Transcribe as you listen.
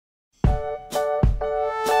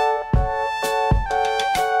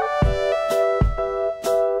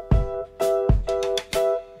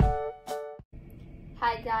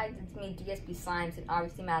everybody, DSB Slimes, and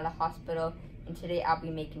obviously I'm at a hospital, and today I'll be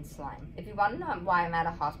making slime. If you want to know why I'm at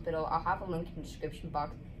a hospital, I'll have a link in the description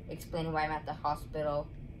box explaining why I'm at the hospital.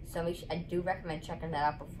 So I do recommend checking that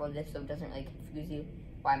out before this so it doesn't really confuse you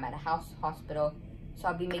why I'm at a hospital. So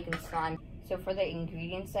I'll be making slime. So for the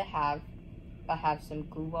ingredients I have some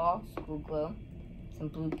glue balls, school glue, some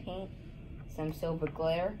blue paint, some silver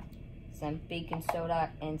glitter, some baking soda,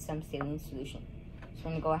 and some saline solution. So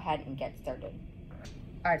I'm gonna go ahead and get started.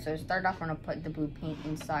 Alright, so to start off, we're gonna put the blue paint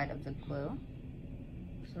inside of the glue.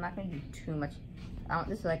 So I'm not gonna do too much.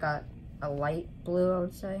 This is like a light blue, I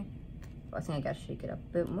would say. But I think I gotta shake it up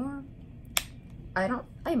a bit more.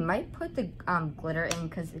 I might put the glitter in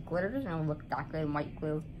because the glitter doesn't look that good in white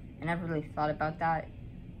glue. I never really thought about that.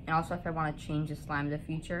 And also if I want to change the slime in the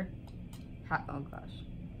future,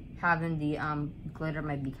 having the glitter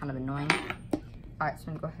might be kind of annoying. Alright, so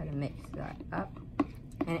I'm gonna go ahead and mix that up.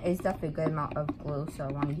 And it is definitely a good amount of glue, so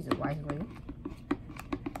I want to use it wisely.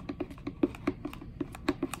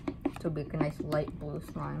 So it'll be like a nice light blue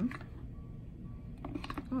slime.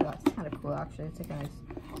 Oh, that's kind of cool actually. It's like a nice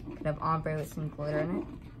kind of ombre with some glitter in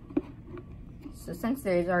it. So since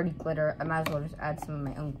there's already glitter, I might as well just add some of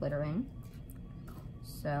my own glitter in.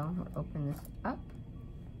 So I'm gonna open this up.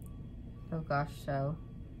 Oh gosh, so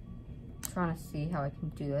I'm trying to see how I can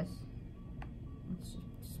do this. Let's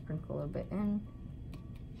just sprinkle a little bit in.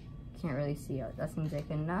 Can't really see it. That seems like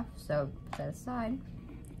enough, so put that aside.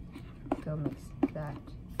 Go mix that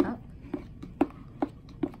up.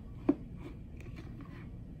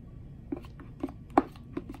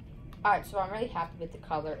 Alright, so I'm really happy with the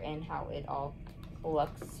color and how it all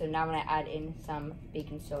looks. So now I'm going to add in some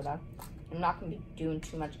baking soda. I'm not going to be doing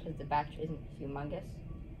too much because the batch isn't humongous.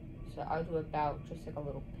 So I'll do about just like a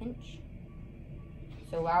little pinch.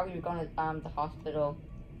 So while we were going to the hospital,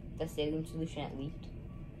 the saline solution had leaked.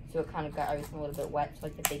 So it kind of got everything a little bit wet. So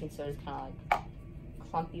like the baking soda is kind of like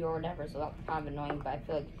clumpy or whatever. So that's kind of annoying, but I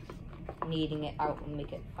feel like kneading it out will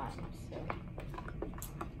make it fine. So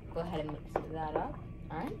go ahead and mix that up.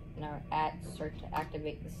 Alright, now start to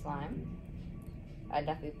activate the slime. I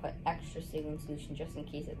definitely put extra saline solution just in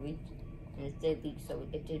case it leaked. And it did leak, so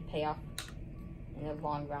it did pay off in the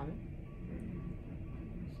long run.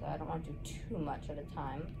 So I don't want to do too much at a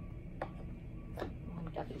time. But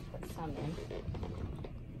I'll definitely put some in.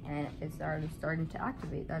 And it's already starting to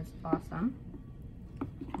activate. That's awesome.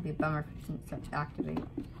 It'd be a bummer if it didn't start to activate.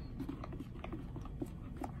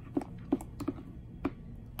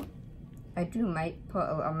 I might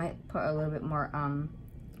put a little bit more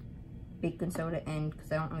baking soda in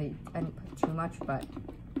because I didn't put too much, but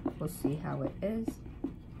we'll see how it is.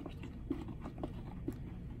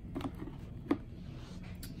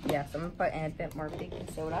 Yeah, so I'm gonna put in a bit more baking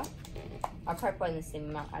soda. I'll probably put in the same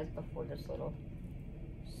amount as before, just a little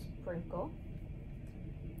sprinkle.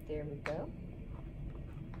 There we go.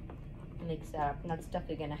 Mix that up, and that's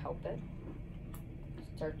definitely gonna help it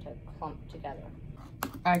start to clump together.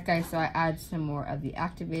 Alright guys, so I add some more of the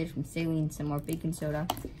activator from saline, some more baking soda,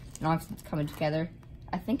 and obviously it's coming together.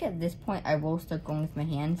 I think at this point I will start going with my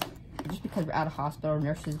hands, just because we're at a hospital,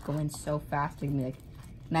 nurses go in so fast, they give me like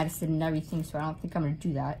medicine and everything, so I don't think I'm going to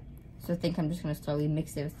do that. So I think I'm just going to slowly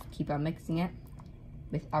mix it, keep on mixing it,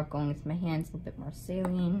 without going with my hands, a little bit more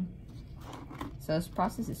saline. So this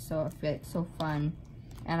process is so fun,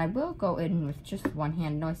 and I will go in with just one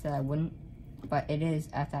hand. No, I said I wouldn't, but it is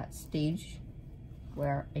at that stage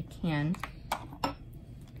where I can.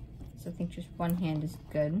 So I think just one hand is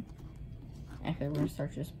good. And we're gonna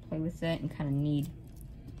start to just play with it and kind of knead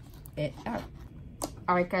it out.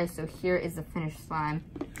 Alright guys, so here is the finished slime.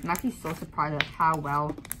 I'm actually so surprised at how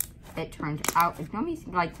well it turned out. Like normally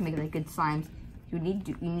you like to make like good slimes, you need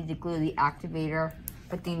to glue the activator,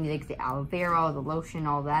 but then you need like the aloe vera, the lotion,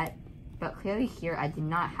 all that. But clearly here I did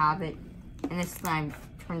not have it, and this slime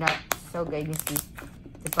turned out so good. You can see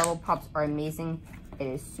the bubble pops are amazing. It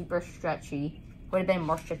is super stretchy. Would have been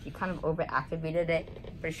more stretchy. Kind of over-activated it,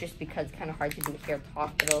 but it's just because it's kind of hard to do here at the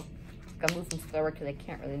hospital. I'm moving slower because I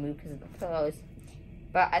can't really move because of the pillows.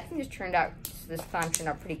 But I think this slime turned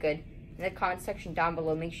out pretty good. In the comment section down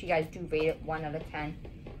below, make sure you guys do rate it 1 out of 10.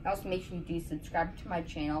 And also make sure you do subscribe to my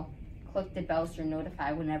channel. Click the bell so you're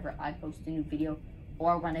notified whenever I post a new video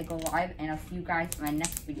or when I go live. And I'll see you guys in my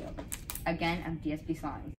next video. Again, I'm DSB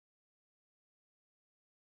Slimes.